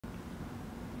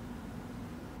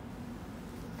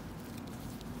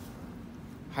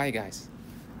Hi guys,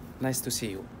 nice to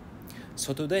see you.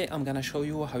 So today I'm gonna show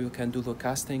you how you can do the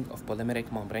casting of polymeric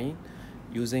membrane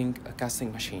using a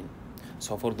casting machine.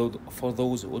 So for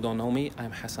those who don't know me,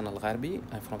 I'm Hassan Al-Gharbi.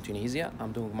 I'm from Tunisia.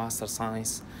 I'm doing Master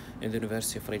Science in the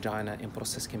University of Regina in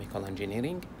Process Chemical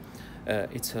Engineering.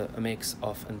 It's a mix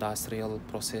of industrial,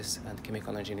 process and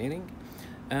chemical engineering.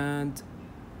 And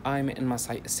I'm in my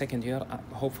second year.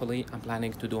 Hopefully I'm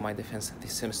planning to do my defense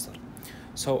this semester.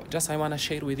 So just I want to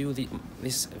share with you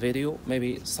this video.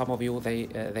 Maybe some of you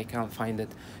they can find it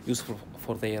useful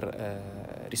for their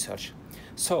research.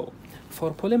 So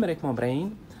for polymeric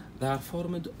membrane, they are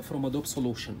formed from a dope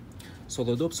solution. So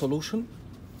the dope solution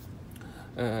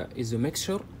is a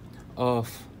mixture of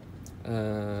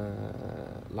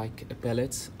like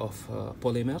pellets of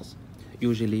polymers,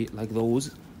 usually like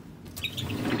those,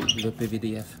 the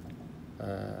PVDF.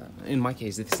 In my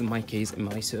case, this is my case in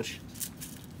my research.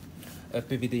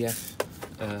 PVDF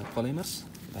polymers,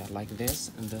 they're like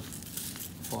this, and they're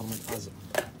formed as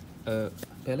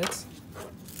pellets.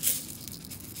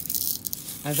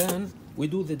 And then we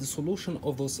do the dissolution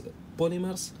of those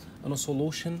polymers in a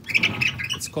solution.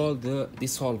 It's called the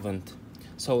dissolvent.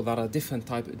 So there are different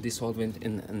types of dissolvent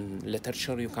in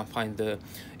literature. You can find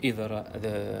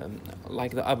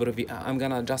I'm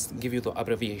gonna just give you the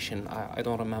abbreviation. I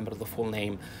don't remember the full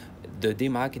name. The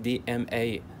DMAC,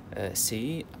 DMAC,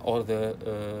 or the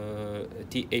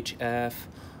THF,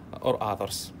 or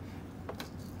others.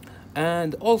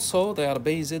 And also they are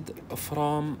based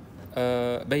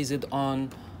on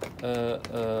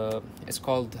it's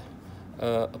called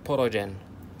porogen,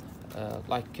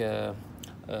 like a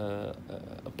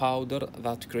powder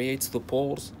that creates the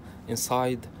pores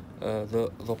inside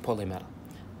the polymer.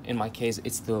 In my case,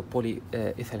 it's the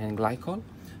polyethylene glycol.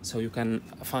 So you can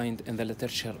find in the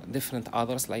literature different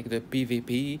others like the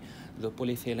PVP, the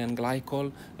polyethylene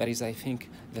glycol. There is, I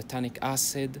think, the tannic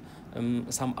acid.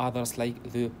 Some others like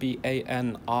the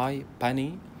PANI,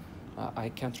 PANI. I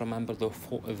can't remember the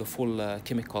full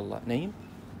chemical name.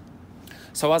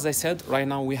 So as I said, right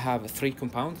now we have three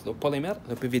compounds: the polymer,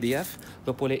 the PVDF,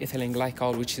 the polyethylene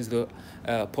glycol, which is the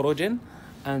porogen,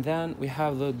 and then we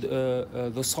have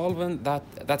the solvent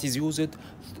that is used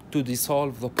to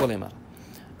dissolve the polymer.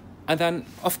 And then,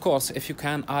 of course, if you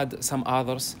can add some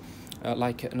others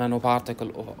like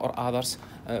nanoparticle or others,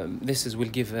 will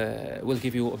give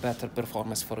you a better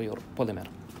performance for your polymer.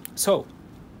 So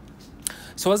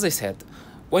as I said,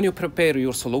 when you prepare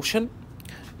your solution,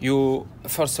 you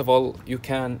first of all you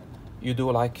prepare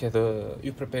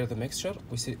the mixture,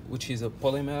 which is a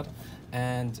polymer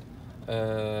and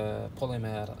the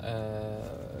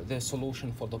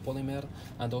solution for the polymer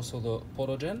and also the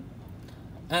porogen.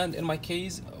 And in my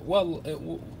case,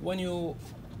 when you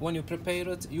prepare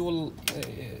it, you will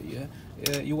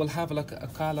have like a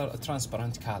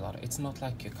transparent color. It's not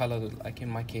like a color like in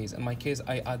my case. In my case,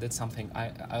 I added something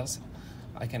else.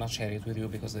 I cannot share it with you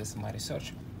because this is my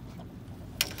research.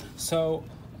 So,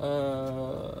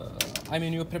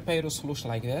 you prepare a solution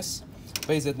like this,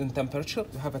 based in temperature.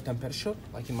 You have a temperature,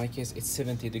 like in my case, it's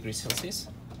 70 degrees Celsius,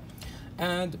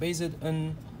 and based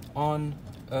on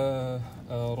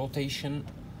rotation,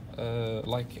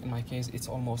 like in my case, it's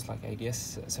almost like, I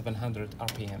guess, 700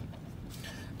 RPM.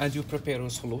 And you prepare a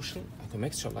solution, like a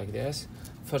mixture like this.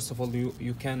 First of all,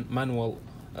 you can manual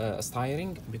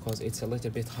stirring because it's a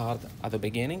little bit hard at the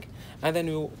beginning, and then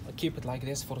you keep it like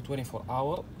this for 24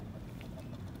 hours.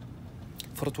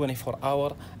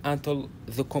 Until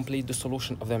the complete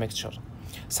dissolution of the mixture.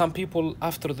 Some people,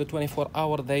 after the 24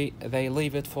 hours, they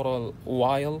leave it for a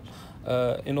while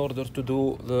in order to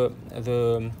do the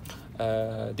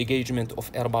degagement of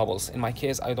air bubbles. In my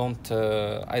case, I don't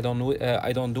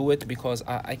do it because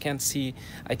I can't see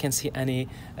any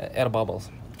air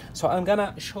bubbles. So I'm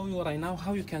gonna show you right now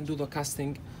how you can do the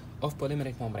casting of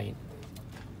polymeric membrane.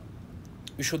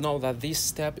 You should know that this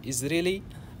step is really,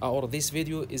 or this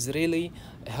video is really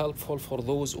helpful for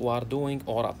those who are doing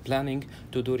or are planning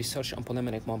to do research on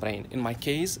polymeric membrane. In my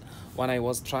case, when I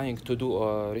was trying to do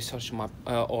a research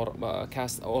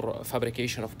cast or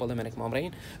fabrication of polymeric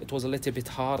membrane, it was a little bit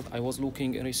hard. I was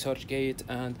looking in ResearchGate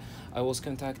and I was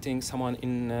contacting someone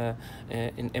in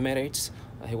Emirates.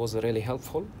 He was really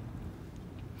helpful.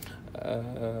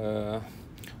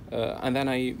 And then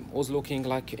I was looking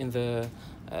like in the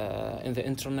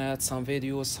internet, some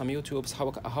videos, some YouTubes,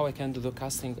 how I can do the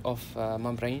casting of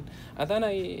membrane, and then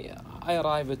I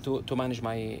arrived to manage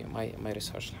my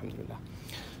research, alhamdulillah.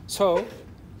 So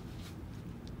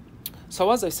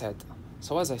as I said,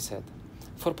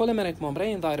 for polymeric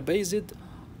membrane, they are based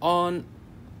on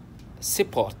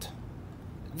support.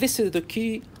 This is the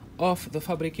key of the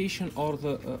fabrication or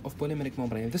the of polymeric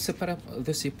membrane,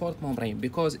 the support membrane,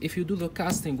 because if you do the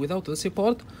casting without the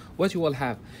support, what you will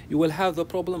have? You will have the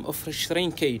problem of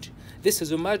shrinkage. This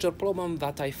is a major problem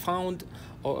that I found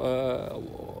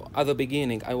at the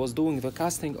beginning. I was doing the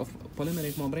casting of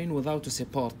polymeric membrane without a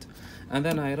support, and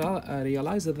then I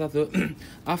realized that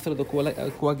after the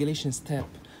coagulation step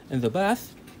in the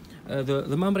bath,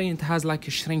 the membrane has like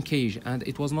a shrinkage, and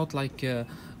it was not like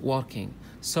working.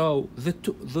 So the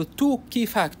two key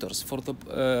factors for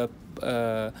the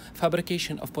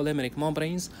fabrication of polymeric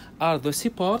membranes are the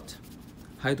support,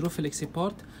 hydrophilic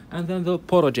support, and then the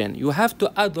porogen. You have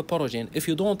to add the porogen. If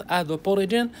you don't add the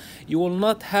porogen, you will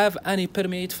not have any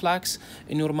permeate flux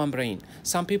in your membrane.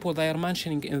 Some people, they are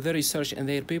mentioning in the research in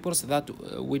their papers that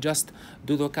we just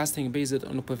do the casting based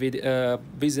on a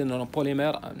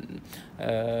polymer,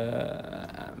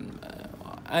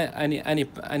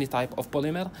 any type of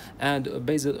polymer, and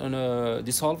based on a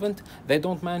dissolvent. They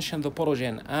don't mention the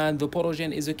porogen, and the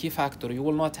porogen is a key factor. You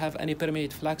will not have any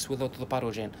permeate flux without the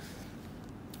porogen,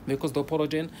 because the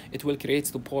porogen, it will create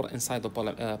the pore inside the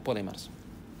polymers.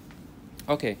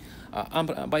 Okay,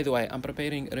 by the way, I'm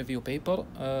preparing a review paper.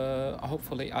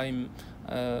 Hopefully I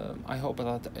hope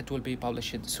that it will be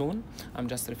published soon. I'm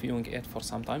just reviewing it for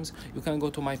some times. You can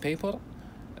go to my paper.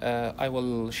 I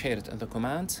will share it in the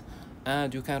comments,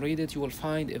 and you can read it. You will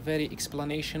find a very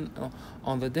explanation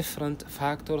on the different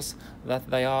factors that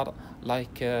they are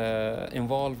like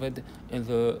involved in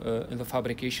the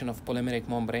fabrication of polymeric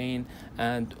membrane,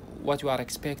 and what you are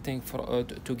expecting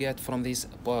to get from this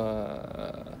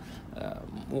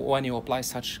when you apply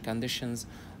such conditions,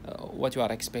 what you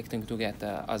are expecting to get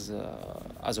as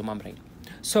a membrane.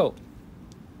 So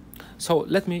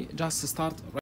let me just start